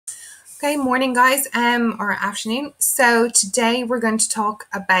Okay, morning guys, or afternoon. So today we're going to talk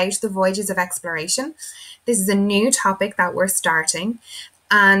about the Voyages of Exploration. This is a new topic that we're starting.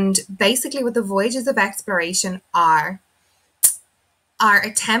 And basically what the Voyages of Exploration are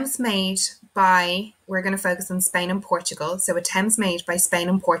attempts made by, we're going to focus on Spain and Portugal. So attempts made by Spain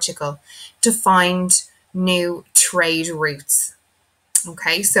and Portugal to find new trade routes.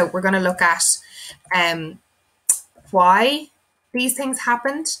 Okay, so we're going to look at why these things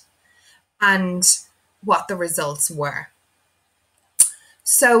happened and what the results were.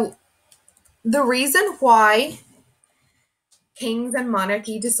 So the reason why kings and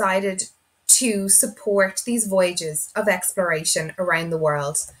monarchy decided to support these voyages of exploration around the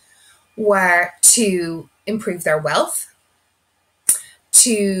world were to improve their wealth,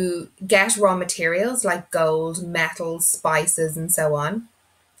 to get raw materials like gold, metals, spices, and so on.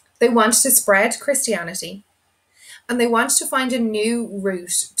 They wanted to spread Christianity, and they wanted to find a new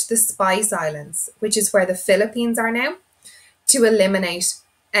route to the Spice Islands, which is where the Philippines are now, to eliminate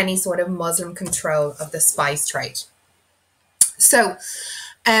any sort of Muslim control of the spice trade. So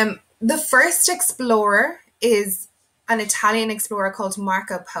the first explorer is an Italian explorer called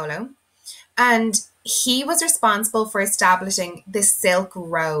Marco Polo, and he was responsible for establishing the Silk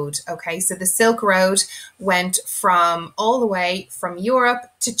Road. Okay, so the Silk Road went from all the way from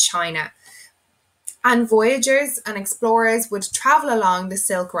Europe to China. And voyagers and explorers would travel along the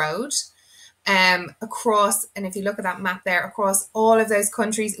Silk Road across, and if you look at that map there, across all of those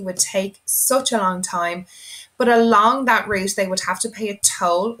countries. It would take such a long time. But along that route, they would have to pay a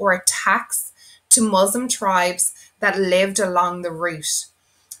toll or a tax to Muslim tribes that lived along the route.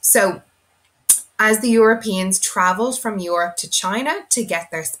 So as the Europeans traveled from Europe to China to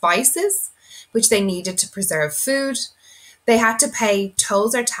get their spices, which they needed to preserve food, they had to pay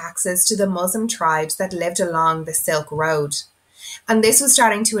tolls or taxes to the Muslim tribes that lived along the Silk Road. And this was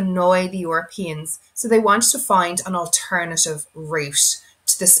starting to annoy the Europeans, so they wanted to find an alternative route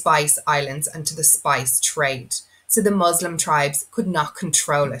to the Spice Islands and to the spice trade, so the Muslim tribes could not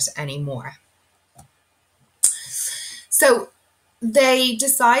control it anymore. So they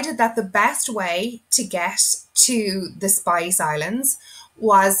decided that the best way to get to the Spice Islands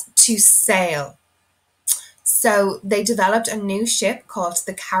was to sail. So they developed a new ship called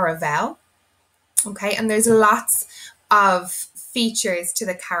the Caravel. Okay, and there's lots of features to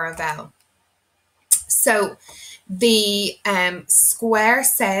the Caravel. So the square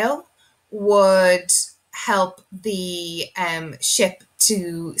sail would help the ship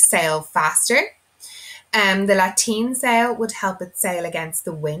to sail faster. The lateen sail would help it sail against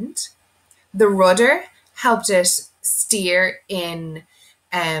the wind. The rudder helped it steer in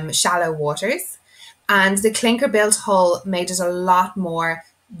shallow waters. And the clinker-built hull made it a lot more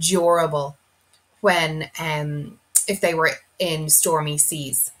durable when, if they were in stormy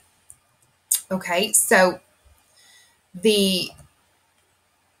seas. Okay, so the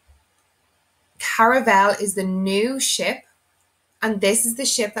Caravel is the new ship, and this is the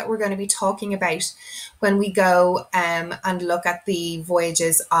ship that we're going to be talking about when we go and look at the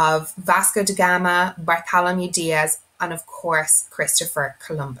voyages of Vasco da Gama, Bartholomew Diaz, and of course, Christopher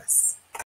Columbus.